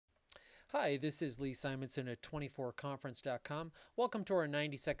Hi, this is Lee Simonson at 24conference.com. Welcome to our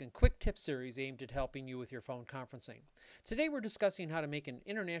 90-second quick tip series aimed at helping you with your phone conferencing. Today we're discussing how to make an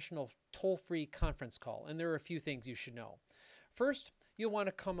international toll-free conference call, and there are a few things you should know. First, you'll want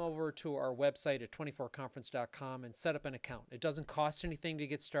to come over to our website at 24conference.com and set up an account. It doesn't cost anything to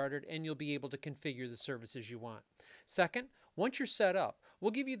get started, and you'll be able to configure the services you want. Second, once you're set up,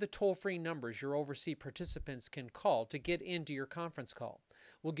 we'll give you the toll-free numbers your overseas participants can call to get into your conference call.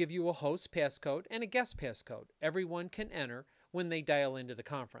 We'll give you a host passcode and a guest passcode everyone can enter when they dial into the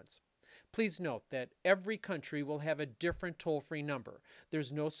conference. Please note that every country will have a different toll-free number.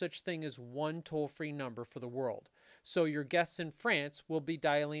 There's no such thing as one toll-free number for the world. So your guests in France will be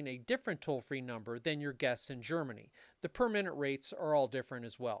dialing a different toll-free number than your guests in Germany. The per-minute rates are all different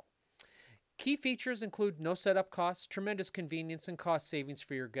as well. Key features include no setup costs, tremendous convenience and cost savings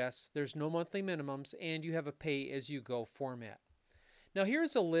for your guests. There's no monthly minimums, and you have a pay-as-you-go format. Now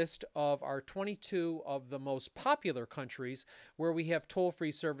here's a list of our 22 of the most popular countries where we have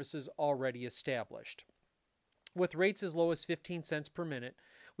toll-free services already established. With rates as low as 15 cents per minute,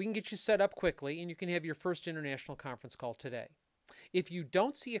 we can get you set up quickly and you can have your first international conference call today. If you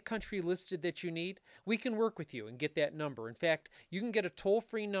don't see a country listed that you need, we can work with you and get that number. In fact, you can get a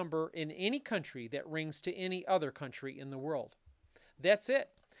toll-free number in any country that rings to any other country in the world. That's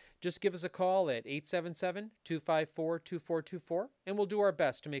it. Just give us a call at 877-254-2424, and we'll do our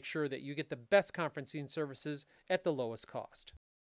best to make sure that you get the best conferencing services at the lowest cost.